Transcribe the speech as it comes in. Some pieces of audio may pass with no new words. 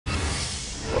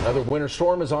Another winter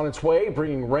storm is on its way,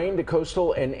 bringing rain to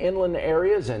coastal and inland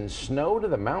areas and snow to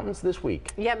the mountains this week.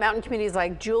 Yeah, mountain communities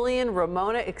like Julian,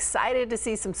 Ramona, excited to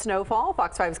see some snowfall.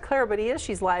 Fox 5's Clara Benitez,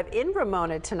 she's live in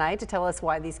Ramona tonight to tell us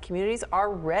why these communities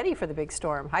are ready for the big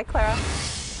storm. Hi, Clara.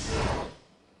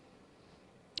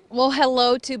 Well,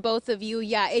 hello to both of you.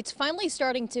 Yeah, it's finally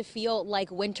starting to feel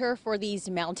like winter for these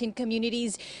mountain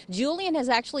communities. Julian has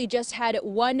actually just had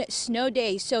one snow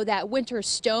day, so that winter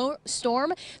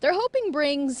storm they're hoping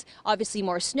brings obviously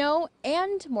more snow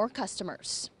and more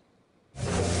customers.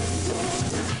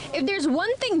 If there's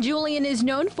one thing Julian is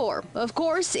known for, of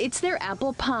course, it's their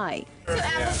apple pie. Some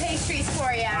apple pastries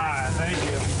for you. Thank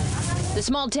you. The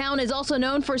small town is also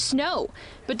known for snow,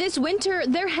 but this winter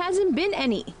there hasn't been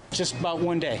any. Just about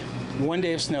one day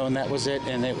of snow, and that was it.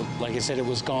 And like I said, it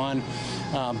was gone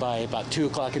by about 2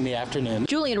 o'clock in the afternoon.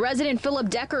 Julian resident Philip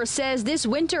Decker says this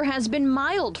winter has been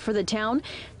mild for the town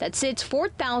that sits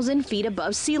 4,000 feet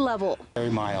above sea level. Very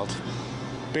mild.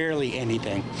 Barely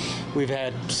anything. We've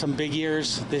had some big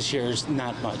years. This year's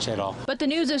not much at all. But the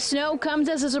news of snow comes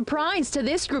as a surprise to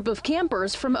this group of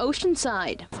campers from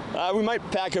Oceanside. We might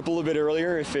pack up a little bit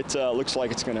earlier if it looks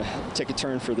like it's going to take a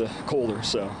turn for the colder.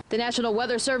 So the National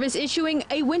Weather Service issuing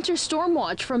a winter storm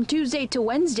watch from Tuesday to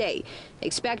Wednesday,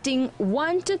 expecting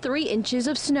 1 to 3 inches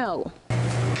of snow.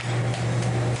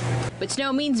 But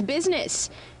snow means business,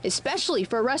 especially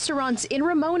for restaurants in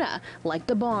Ramona like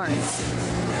the Barn.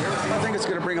 I think it's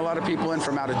going to bring a lot of people in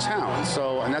from out of town.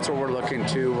 And that's what we're looking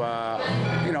to,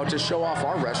 to show off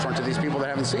our restaurant to these people that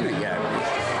haven't seen it yet.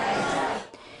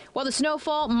 While the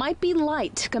snowfall might be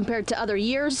light compared to other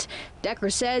years, Decker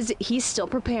says he's still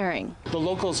preparing. The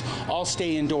locals all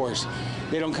stay indoors.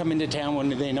 They don't come into town when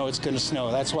they know it's going to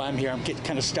snow. That's why I'm here. I'm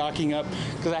kind of stocking up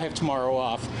because I have tomorrow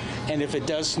off. And if it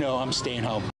does snow, I'm staying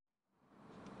home.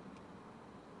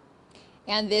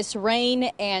 And this rain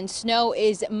and snow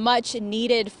is much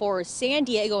needed for San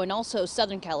Diego and also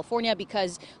Southern California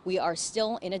because we are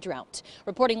still in a drought.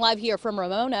 Reporting live here from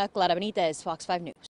Ramona, Clara Benitez, Fox 5 News.